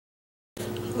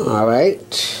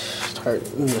Alright, start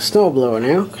the snowblower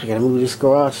now. I gotta move this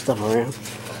garage stuff around.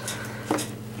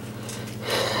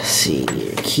 Let's see,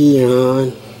 key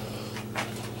on,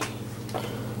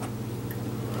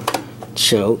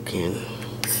 choke, and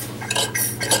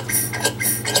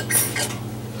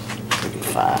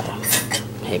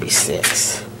 5, maybe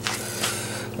 6.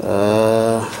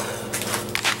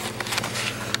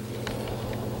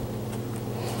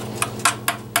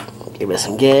 Give it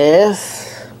some gas.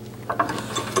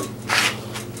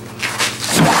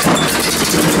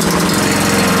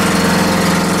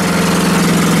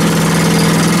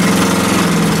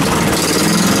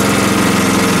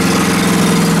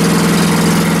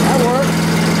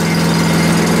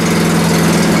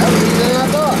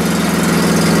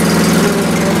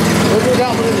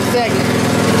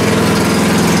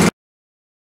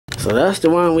 So that's the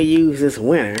one we used this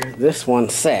winter. This one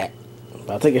sat.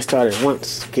 I think it started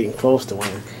once, getting close to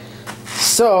winter.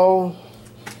 So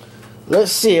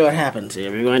let's see what happens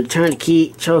here. We're going to turn the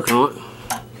key choke on.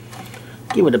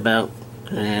 Give it about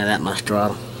that much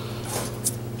throttle.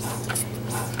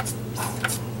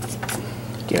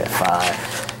 Give it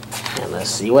 5. And let's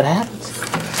see what happens.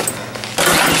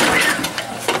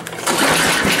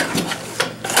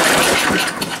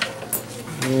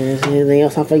 Is there anything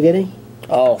else I'm forgetting?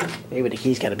 Oh, maybe the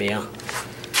key's gotta be on.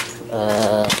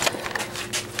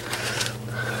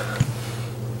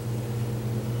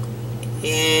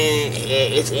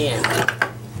 It's in.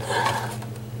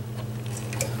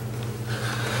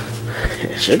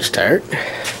 It should start. There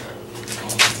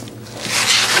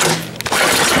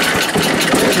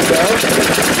we go.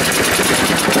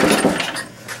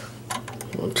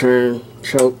 We'll turn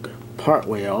choke part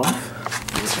way off.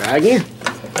 Let's try again.